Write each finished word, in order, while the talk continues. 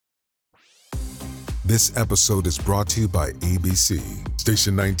This episode is brought to you by ABC.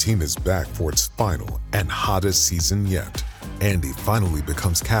 Station 19 is back for its final and hottest season yet. Andy finally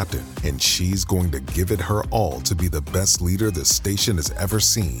becomes captain, and she's going to give it her all to be the best leader the station has ever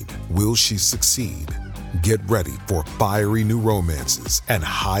seen. Will she succeed? Get ready for fiery new romances and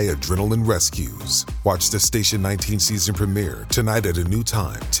high adrenaline rescues. Watch the Station 19 season premiere tonight at a new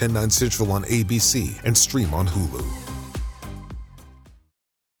time, 10/9 Central on ABC, and stream on Hulu.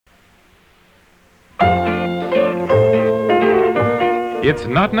 It's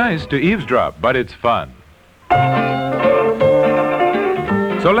not nice to eavesdrop, but it's fun.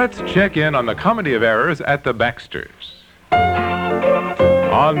 So let's check in on the comedy of errors at the Baxters.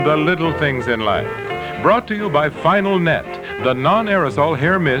 On the little things in life. Brought to you by Final Net, the non-aerosol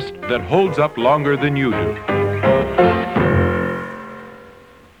hair mist that holds up longer than you do.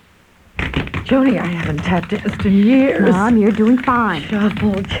 Joni, I haven't tap danced in years. Mom, you're doing fine.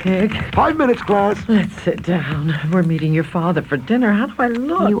 Shuffle, kick. 5 minutes, class. Let's sit down. We're meeting your father for dinner. How do I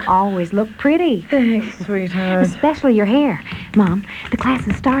look? You always look pretty. Thanks, sweetheart. Especially your hair. Mom, the class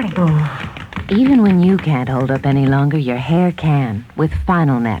is starting. Oh. Even when you can't hold up any longer, your hair can with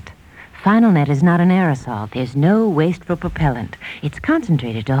Final Net. Final Net is not an aerosol. There's no wasteful propellant. It's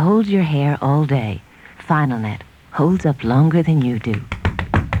concentrated to hold your hair all day. Final Net holds up longer than you do.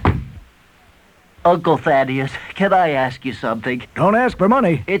 Uncle Thaddeus, can I ask you something? Don't ask for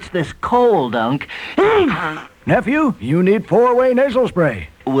money. It's this cold, Unc. Nephew, you need 4-way nasal spray.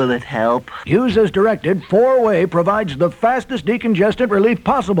 Will it help? Use as directed, 4-way provides the fastest decongestant relief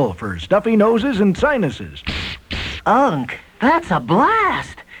possible for stuffy noses and sinuses. Unc, that's a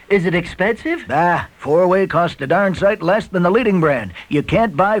blast. Is it expensive? 4-way costs a darn sight less than the leading brand. You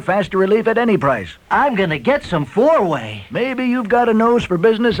can't buy faster relief at any price. I'm gonna get some 4-way. Maybe you've got a nose for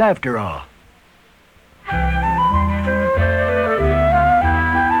business after all.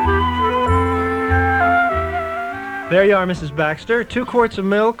 There you are, Mrs. Baxter. 2 quarts of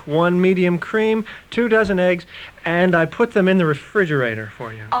milk, 1 medium cream, 2 dozen eggs, and I put them in the refrigerator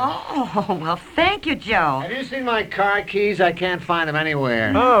for you. Oh, well, thank you, Joe. Have you seen my car keys? I can't find them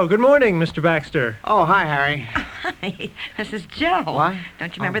anywhere. Oh, good morning, Mr. Baxter. Oh, hi, Harry. Hi, this is Joe. What?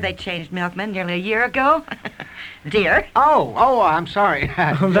 Don't you remember they changed milkman nearly a year ago? Dear. Oh, I'm sorry.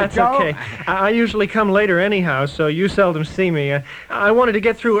 Oh, that's Joe? okay. I usually come later anyhow, so you seldom see me. I wanted to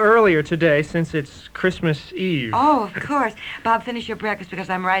get through earlier today since it's Christmas Eve. Oh, of course. Bob, finish your breakfast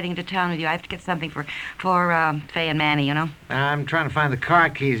because I'm riding to town with you. I have to get something for Faye and Manny, you know. I'm trying to find the car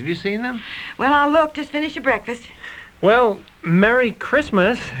keys. Have you seen them? Well, I'll look. Just finish your breakfast. Well, Merry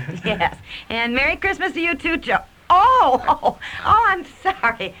Christmas. Yes. And Merry Christmas to you, too, Joe. Oh, I'm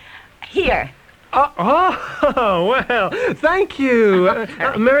sorry. Here. Oh, well, thank you.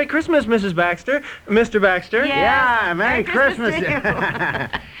 Merry Christmas, Mrs. Baxter. Mr. Baxter. Yeah, Merry Christmas.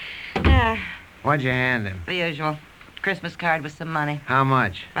 to you. What'd you hand him? The usual. Christmas card with some money. How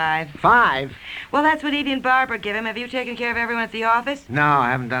much? 5. 5? Well, that's what Evie and Barbara give him. Have you taken care of everyone at the office? No,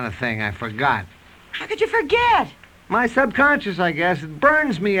 I haven't done a thing. I forgot. How could you forget? My subconscious, I guess. It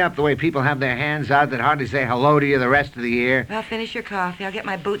burns me up the way people have their hands out that hardly say hello to you the rest of the year. Well, finish your coffee. I'll get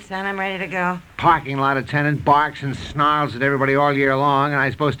my boots on. I'm ready to go. Parking lot attendant barks and snarls at everybody all year long, and I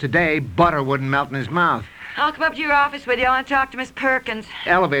suppose today butter wouldn't melt in his mouth. I'll come up to your office with you. I want to talk to Miss Perkins.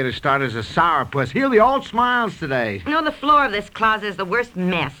 Elevator starter's a sourpuss. He'll be all smiles today. You know, the floor of this closet is the worst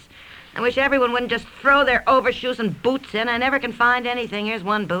mess. I wish everyone wouldn't just throw their overshoes and boots in. I never can find anything. Here's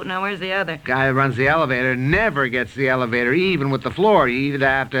one boot. Now, where's the other? Guy who runs the elevator never gets the elevator, even with the floor. You either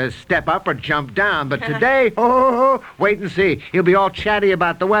have to step up or jump down. But today, wait and see. He'll be all chatty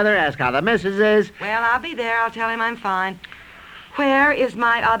about the weather, ask how the missus is. Well, I'll be there. I'll tell him I'm fine. Where is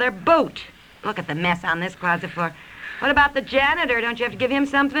my other boot? Look at the mess on this closet floor. What about the janitor? Don't you have to give him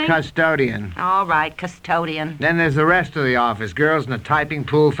something? Custodian. All right, custodian. Then there's the rest of the office. Girls in the typing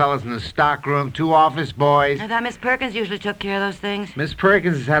pool, fellas in the stock room, 2 office boys. I thought Miss Perkins usually took care of those things. Miss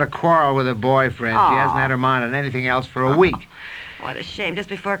Perkins has had a quarrel with her boyfriend. She hasn't had her mind on anything else for a week. What a shame, just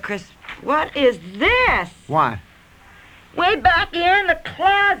before Christmas. What is this? What? Way back here in the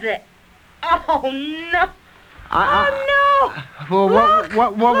closet. Oh, no. Oh, no! Well, Look,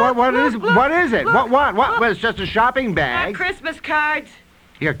 what is it? Look, What? look. Well, it's just a shopping Our bag. Christmas cards.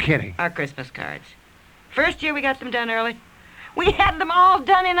 You're kidding. Our Christmas cards. First year we got them done early. We had them all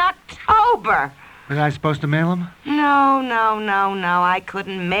done in October. Was I supposed to mail them? No. I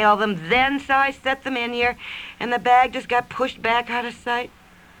couldn't mail them then, so I set them in here, and the bag just got pushed back out of sight.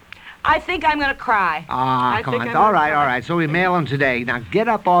 I think I'm going to cry. Come on. All right. So we mail them today. Now get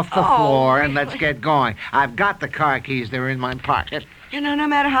up off the floor and let's get going. I've got the car keys. They're in my pocket. You know, no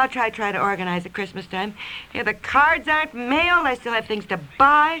matter how I try to organize at Christmas time, the cards aren't mailed. I still have things to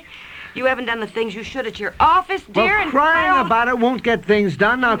buy. You haven't done the things you should at your office, dear. Well, and crying about it won't get things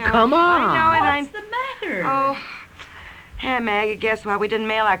done. Now, come on. I know, and What's the matter? Oh. Hey, Maggie, guess what? We didn't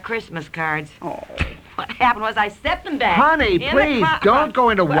mail our Christmas cards. Oh. What happened was I set them back. Honey, in the please, don't go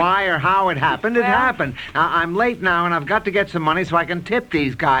into What? why or how it happened. It Well- happened. Now, I'm late now, and I've got to get some money so I can tip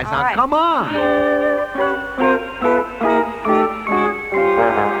these guys. All Now, right. come on.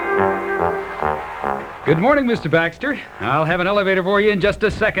 Good morning, Mr. Baxter. I'll have an elevator for you in just a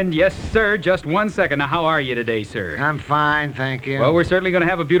second. Yes, sir, just 1 second. Now, how are you today, sir? I'm fine, thank you. Well, we're certainly going to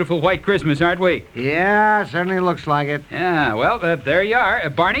have a beautiful white Christmas, aren't we? Yeah, certainly looks like it. Yeah, well, there you are.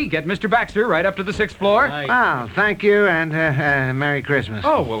 Barney, get Mr. Baxter right up to the 6th floor. Well, thank you, and Merry Christmas.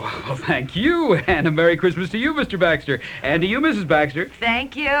 Oh, well, thank you, and a Merry Christmas to you, Mr. Baxter, and to you, Mrs. Baxter.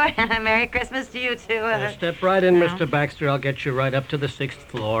 Thank you, and a Merry Christmas to you, too. Step right in, Mr. Baxter. I'll get you right up to the 6th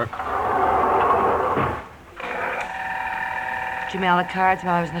floor. Did you mail the cards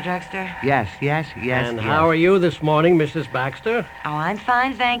while I was in the drugstore? Yes. And how are you this morning, Mrs. Baxter? Oh, I'm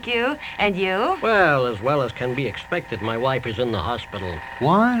fine, thank you. And you? Well as can be expected. My wife is in the hospital.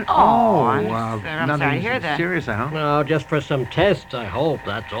 What? Oh, I'm nothing sorry to hear that. serious, I hope. No, just for some tests, I hope,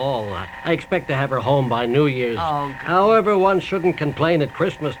 that's all. I expect to have her home by New Year's. Oh, good. However, one shouldn't complain at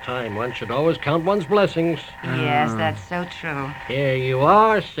Christmas time. One should always count one's blessings. Yes, that's so true. Here you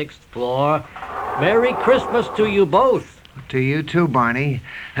are, 6th floor. Merry Christmas to you both. To you too, Barney.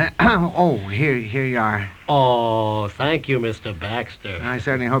 Oh, here you are. Oh, thank you, Mr. Baxter. I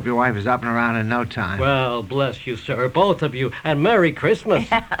certainly hope your wife is up and around in no time. Well, bless you, sir, both of you, and Merry Christmas.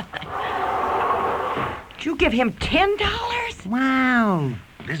 Did you give him $10? Wow.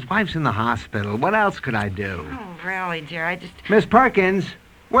 His wife's in the hospital. What else could I do? Oh, really, dear, I just... Miss Perkins,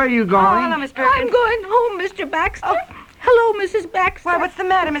 where are you going? Oh, hello, Miss Perkins. I'm going home, Mr. Baxter. Hello, Mrs. Baxter. Why, what's the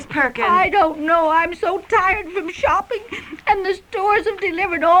matter, Miss Perkins? I don't know. I'm so tired from shopping, and the stores have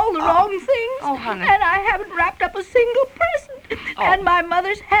delivered all the wrong things. Oh, honey. And I haven't wrapped up a single present. And my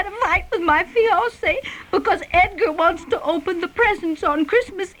mother's had a fight with my fiancé because Edgar wants to open the presents on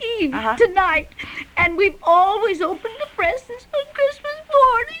Christmas Eve tonight. And we've always opened the presents on Christmas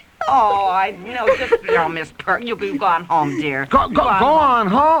morning. Oh, I know. Miss Perkins, you've gone home, dear. Go on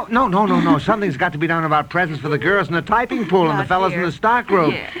home. No. Something's got to be done about presents for the girls in the typing pool and the fellas in the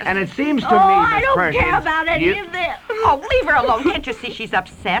stockroom. Yes. And it seems to me, I Miss don't Perkins... care about any of this. Oh, leave her alone. Can't you see she's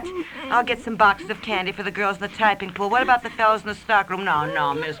upset? I'll get some boxes of candy for the girls in the typing pool. What about the fellows in the stockroom?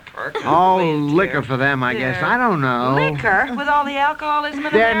 No, Miss Perkins. Oh, please, liquor dear. for them, I guess. Dear. I don't know. Liquor? With all the alcoholism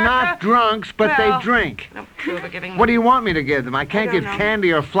in They're America? not drunks, but Well, they drink. No proof of giving What do you want me to give them? I can't don't give know.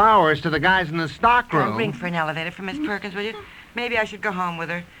 candy or flowers to the guys in the stockroom. Ring for an elevator for Miss Perkins, will you? Maybe I should go home with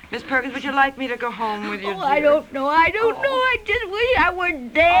her. Miss Perkins, would you like me to go home with you, Oh, I dear? don't know. I just wish I were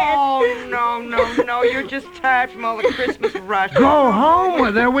dead. Oh, no. You're just tired from all the Christmas rush. Go home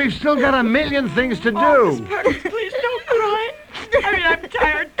with her. We've still got a million things to Oh, Miss do. Perkins, please don't cry. I mean, I'm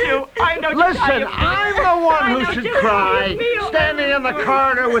tired, too. I know Listen, I'm the one who should cry, standing in the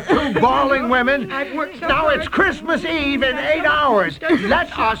corridor with two bawling women. I've worked so Now hard. it's Christmas Eve in 8 hours.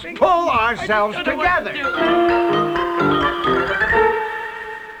 Let us pull ourselves together.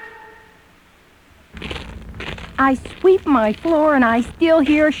 I sweep my floor and I still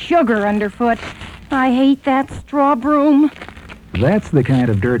hear sugar underfoot. I hate that straw broom. That's the kind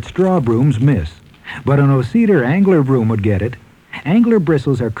of dirt straw brooms miss. But an O-Cedar angler broom would get it. Angler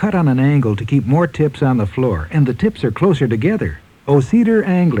bristles are cut on an angle to keep more tips on the floor, and the tips are closer together. O-Cedar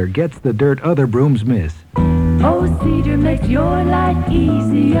angler gets the dirt other brooms miss. O-Cedar makes your life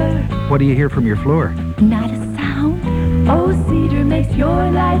easier. What do you hear from your floor? Not a sound. O-Cedar makes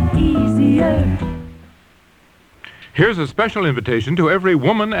your life easier. Here's a special invitation to every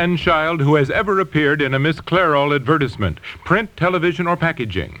woman and child who has ever appeared in a Miss Clairol advertisement, print, television, or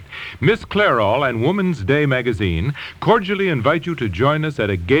packaging. Miss Clairol and Woman's Day magazine cordially invite you to join us at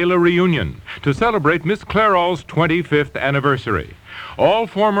a gala reunion to celebrate Miss Clairol's 25th anniversary. All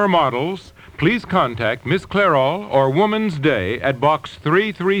former models, please contact Miss Clairol or Woman's Day at Box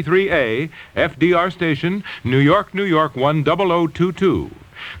 333A, FDR Station, New York, 10022.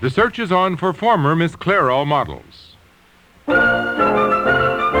 The search is on for former Miss Clairol models.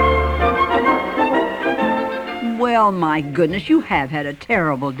 Well, my goodness, you have had a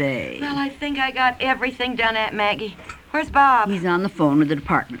terrible day. Well, I think I got everything done, Aunt Maggie. Where's Bob? He's on the phone with the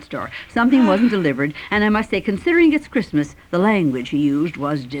department store. Something wasn't delivered, and I must say, considering it's Christmas, the language he used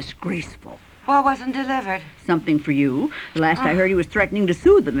was disgraceful. What wasn't delivered? Something for you. The last I heard, he was threatening to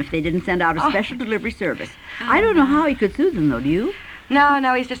sue them if they didn't send out a special delivery service. I don't know how he could sue them, though, do you?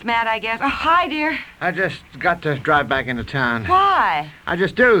 No, he's just mad, I guess. Oh, hi, dear. I just got to drive back into town. Why? I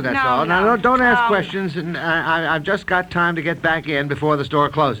just do, that's No, all. no, Now, don't ask Tom. questions, and I've just got time to get back in before the store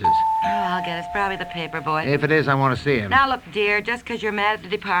closes. Oh, I'll get it. It's probably the paper boy. If it is, I want to see him. Now, look, dear, just 'cause you're mad at the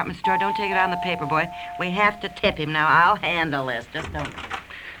department store, don't take it on the paper boy. We have to tip him. Now, I'll handle this. Just don't.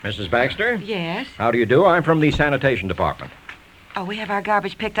 Mrs. Baxter? Yes? How do you do? I'm from the sanitation department. Oh, we have our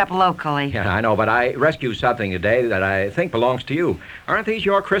garbage picked up locally. Yeah, I know, but I rescued something today that I think belongs to you. Aren't these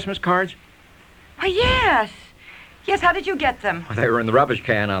your Christmas cards? Why, yes. Yes, how did you get them? They were in the rubbish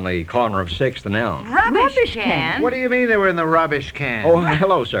can on the corner of 6th and Elm. Rubbish can? What do you mean they were in the rubbish can? Oh,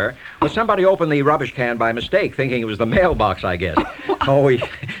 hello, sir. Well, somebody opened the rubbish can by mistake, thinking it was the mailbox, I guess.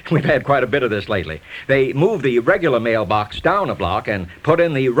 We've had quite a bit of this lately. They moved the regular mailbox down a block and put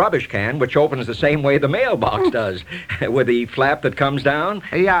in the rubbish can, which opens the same way the mailbox does, with the flap that comes down.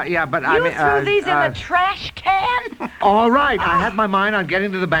 Yeah, but You threw these in the trash can? All right, I had my mind on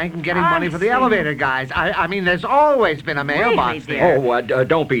getting to the bank and getting money for the elevator guys. I mean, there's always been a mailbox there. Oh,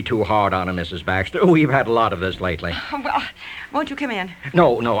 don't be too hard on him, Mrs. Baxter. We've had a lot of this lately. Well, won't you come in?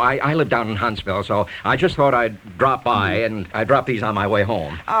 No, I live down in Huntsville, so I just thought I'd drop by, and I dropped these on my way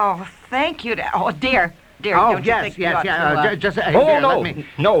home. Oh, thank you. Oh, dear. Dear, Oh, don't yes, you think you yes, ought yeah. to, Just, Oh, here, no. let me...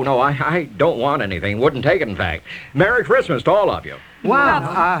 No, I don't want anything. Wouldn't take it, in fact. Merry Christmas to all of you.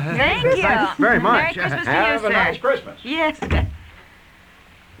 Wow. Thank you. Thanks very much. Merry Christmas to Have you, a sir. nice Christmas. Yes.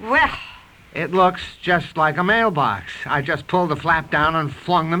 Well, It looks just like a mailbox. I just pulled the flap down and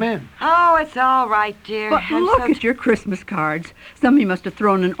flung them in. oh, it's all right, dear. But I'm look so at your Christmas cards. Somebody must have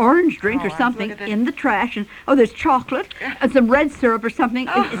thrown an orange drink or look something at this. in the trash. And there's chocolate and some red syrup or something.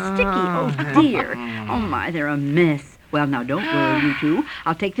 It's sticky. Oh, dear. Oh, my, they're a mess. Well, now, don't worry, you two.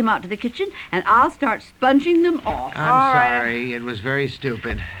 I'll take them out to the kitchen, and I'll start sponging them off. I'm All right. sorry. It was very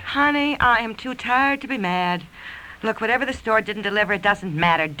stupid. Honey, I am too tired to be mad. Look, whatever the store didn't deliver, it doesn't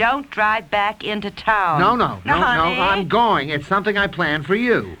matter. Don't drive back into town. No, honey. I'm going. It's something I planned for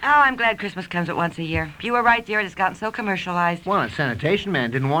you. Oh, I'm glad Christmas comes at once a year. You were right, dear. It has gotten so commercialized. Well, a sanitation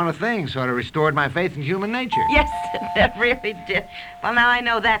man didn't want a thing, sort of restored my faith in human nature. Yes, that really did. Well, now I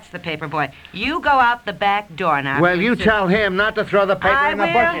know that's the paper boy. You go out the back door now. Well, you tell him not to throw the paper in the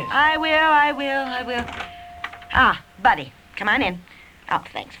bucket. I will. Ah, Buddy, come on in. Oh,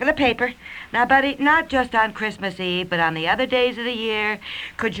 thanks for the paper. Now, Buddy, not just on Christmas Eve, but on the other days of the year,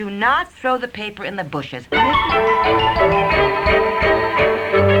 could you not throw the paper in the bushes?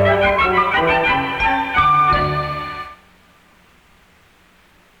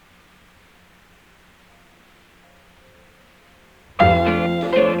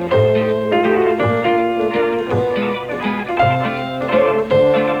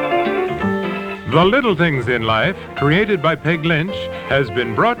 The Little Things in Life, created by Peg Lynch, has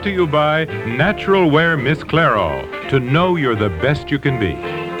been brought to you by Natural Wear Miss Clairol, to know you're the best you can be.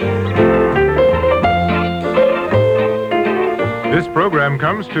 This program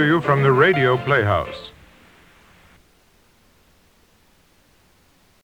comes to you from the Radio Playhouse.